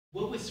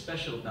what was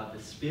special about the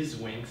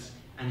Spizwinks,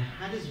 and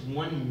how does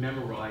one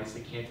memorize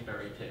the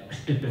Canterbury Tales?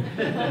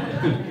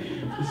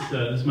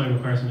 This might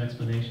require some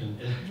explanation.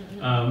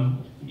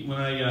 When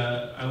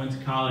I went to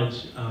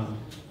college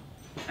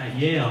at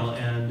Yale,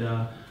 and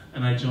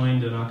I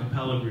joined an a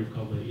cappella group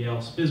called the Yale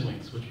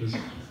Spizwinks, which was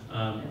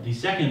the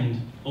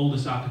second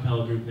oldest a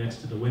cappella group next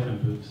to the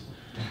Whiffenpoofs.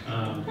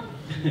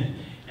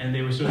 And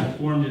they were sort of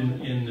formed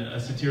in a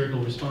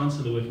satirical response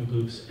to the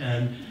Whiffenpoofs,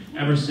 and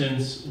ever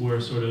since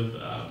were sort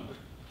of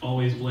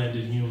always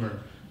blended humor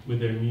with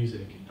their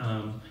music.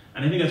 And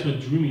I think that's what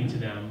drew me to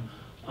them.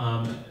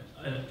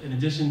 In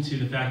addition to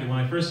the fact that when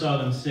I first saw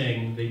them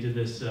sing, they did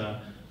this,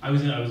 I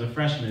was a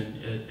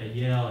freshman at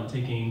Yale and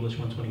taking English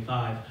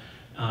 125,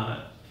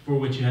 for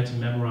which you had to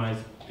memorize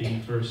the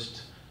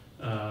first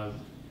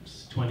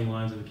 20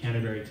 lines of the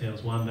Canterbury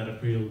Tales. One that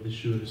April, the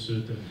Shure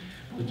Sute,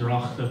 the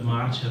Drocht of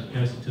March, and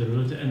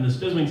the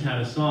Spizwinks had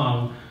a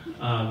song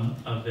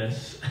of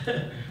this,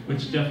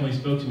 which definitely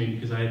spoke to me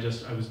because I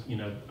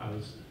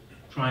was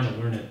trying to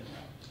learn it.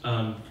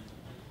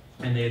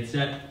 And they had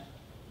set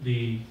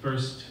the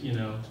first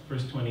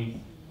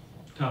 20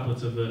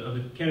 couplets of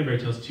the Canterbury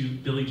Tales to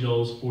Billy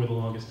Joel's "For the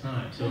Longest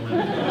Time." So it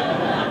went,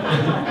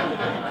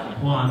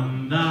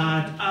 one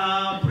that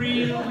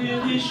April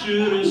will his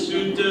Shure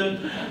Sute,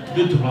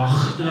 the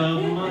Drocht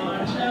of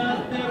March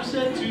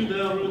perset to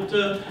the Route.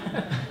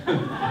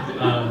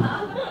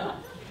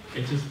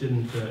 It just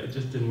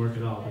didn't work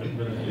at all, but it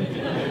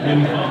made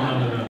me fall in love with them.